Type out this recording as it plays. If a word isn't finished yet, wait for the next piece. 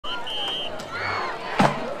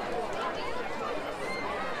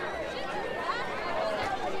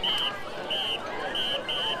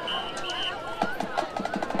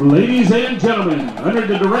Ladies and gentlemen, under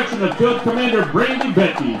the direction of Field Commander Brandy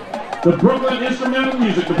Becky, the Brooklyn Instrumental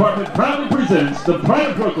Music Department proudly presents the Pride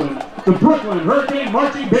of Brooklyn, the Brooklyn Hurricane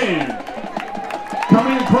Marching Band.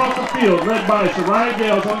 Coming across the field, led by Soraya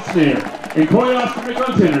Gales on snare and Coy Ostermick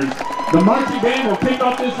on tenors, the marching band will kick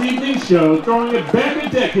off this evening's show, throwing it back a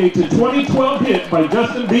decade to 2012 hit by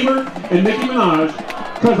Justin Bieber and Nicki Minaj,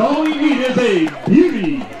 because all we need is a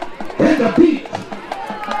beauty and a beat.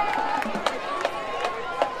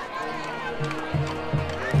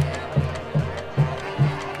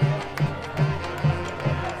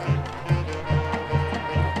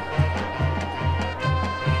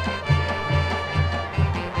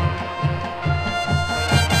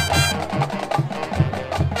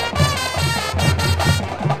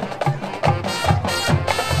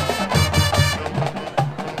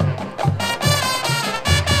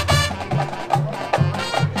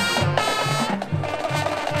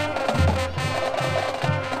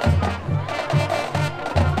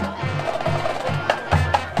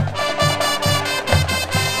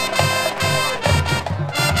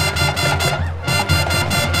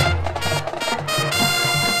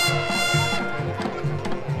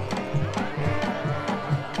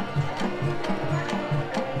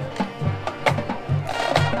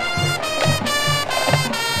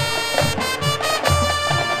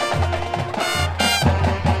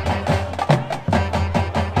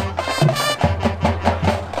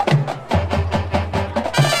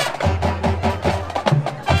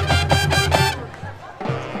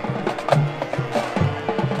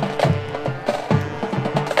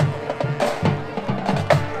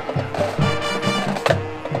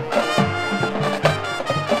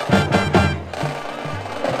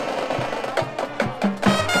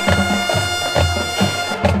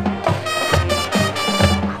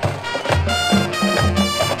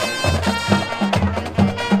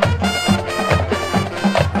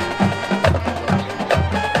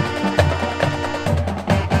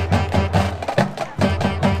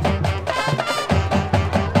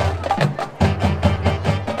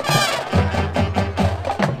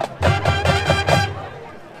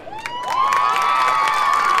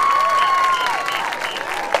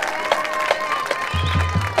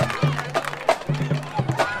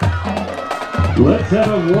 Let's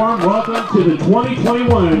have a warm welcome to the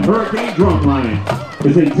 2021 Hurricane Drumline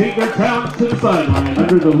as they take their talents to the sideline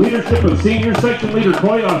under the leadership of Senior Section Leader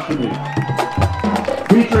Coy Ostermick.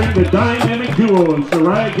 Featuring the dynamic duo of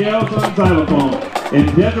Soraya Gales on xylophone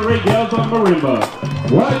and Desiree Gales on marimba.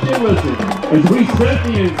 Watch and listen as we set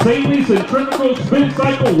the insanely centrifugal spin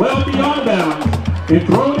cycle well beyond bounds and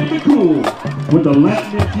throw it into cool with the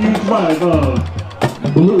Latin-infused vibe of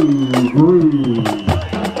Blue Groove.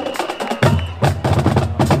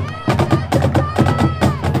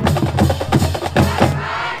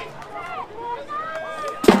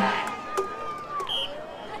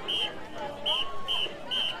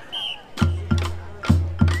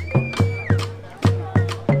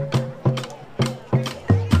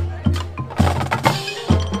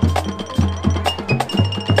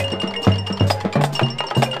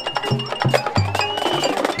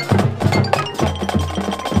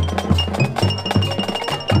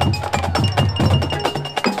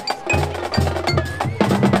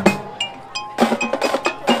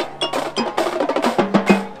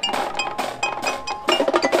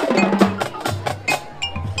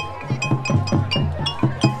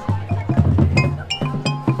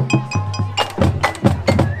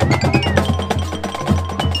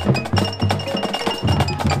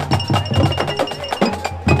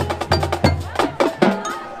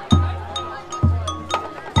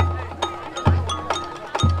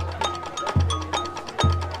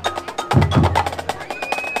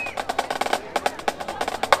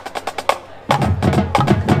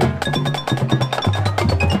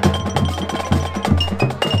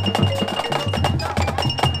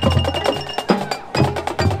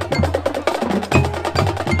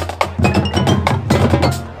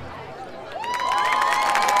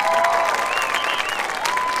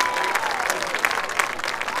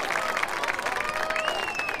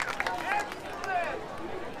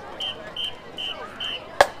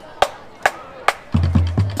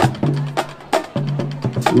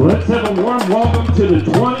 Let's have a warm welcome to the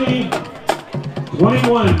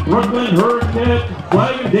 2021 Brooklyn Hurricettes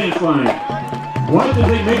Flag and Dance Line. Watch as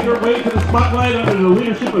they make their way to the spotlight under the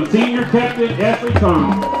leadership of Senior Captain Ashley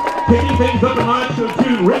Tom, taking things up a notch to a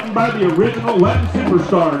tune written by the original Latin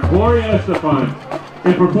superstar Gloria Estefan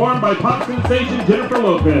and performed by pop sensation Jennifer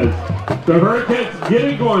Lopez. The Hurricettes get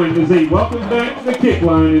it going as they welcome back to the kick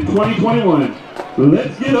line in 2021.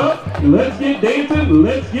 Let's get up, let's get dancing,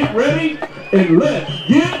 let's get ready, and let's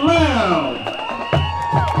get loud!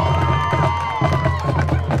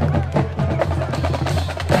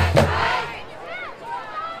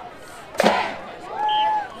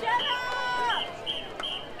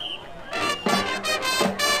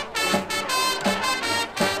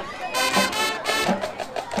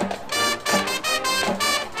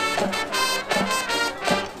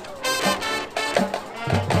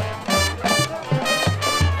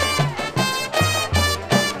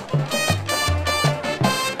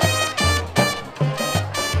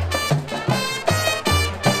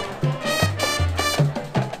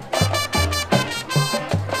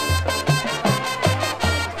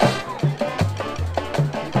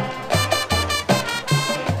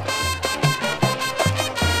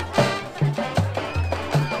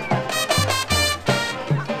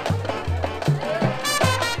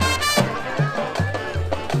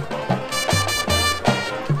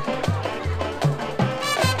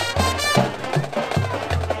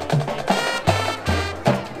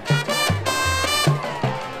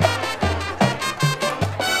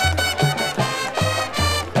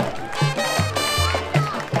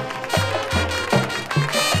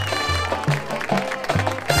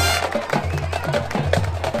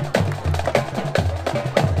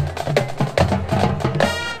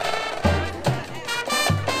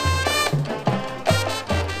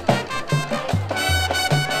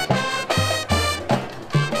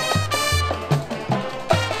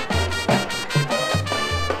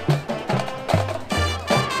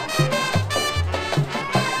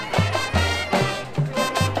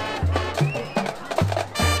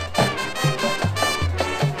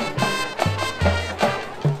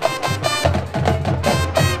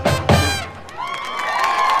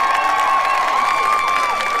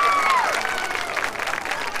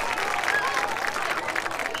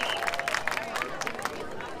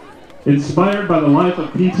 Inspired by the life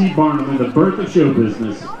of P.T. Barnum and the birth of show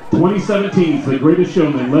business, 2017's The Greatest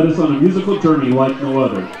Showman led us on a musical journey like no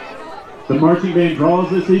other. The marching band draws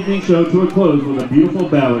this evening's show to a close with a beautiful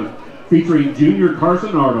ballad featuring Junior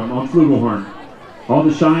Carson Artem on flugelhorn. All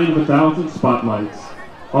the shine of 1,000 spotlights,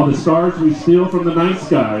 all the stars we steal from the night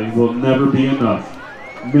sky will never be enough.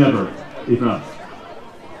 Never enough.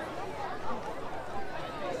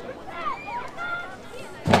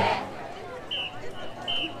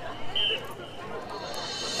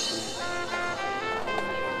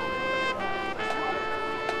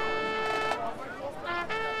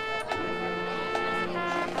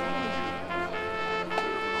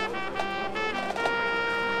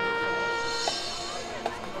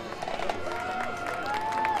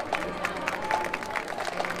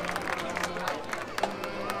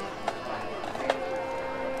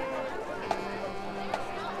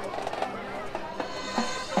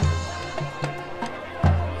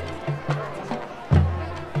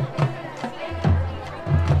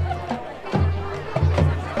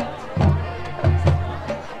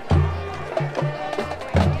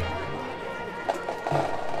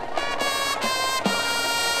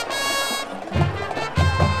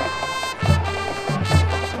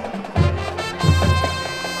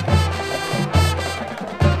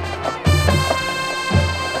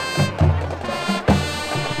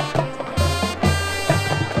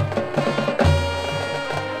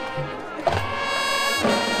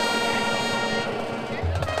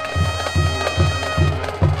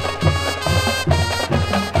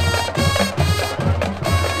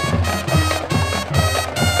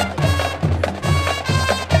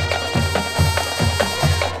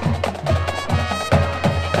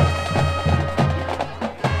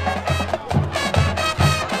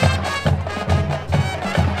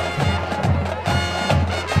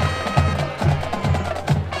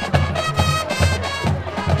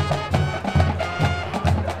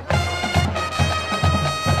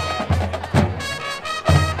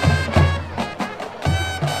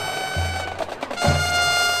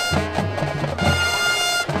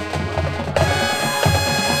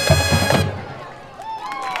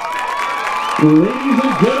 Ladies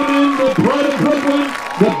and gentlemen, the pride of Brooklyn,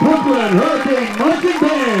 the Brooklyn Hurricane Marching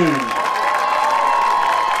Band.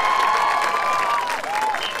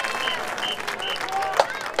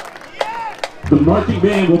 The marching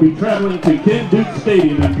band will be traveling to Ken Duke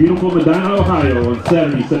Stadium in beautiful Medina, Ohio on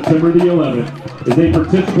Saturday, September the 11th, as they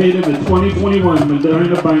participate in the 2021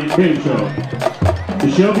 Medina Band Show.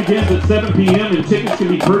 The show begins at 7 p.m. and tickets can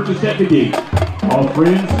be purchased at the gate. All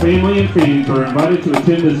friends, family, and fans are invited to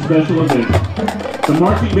attend this special event. The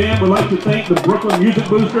marching band would like to thank the Brooklyn Music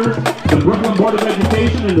Boosters, the Brooklyn Board of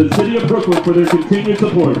Education, and the City of Brooklyn for their continued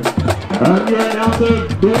support. I'm your announcer,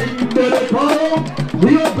 Big Daddy Carl.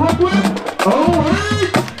 We are Brooklyn. All right.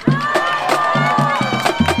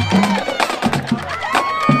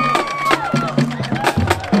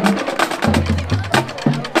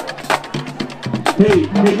 Hey,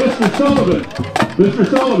 Mr. Sullivan. Mr.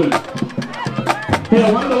 Sullivan. Hey, I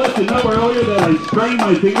wanted to let you know earlier that I strained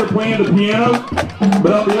my finger playing the piano,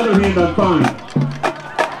 but on the other hand, I'm fine.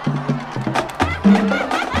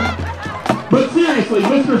 But seriously,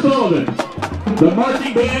 Mr. Sullivan, the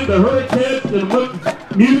marching band, the Hurricettes, and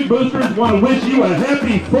the Music Boosters want to wish you a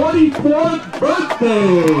happy 44th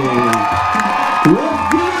birthday!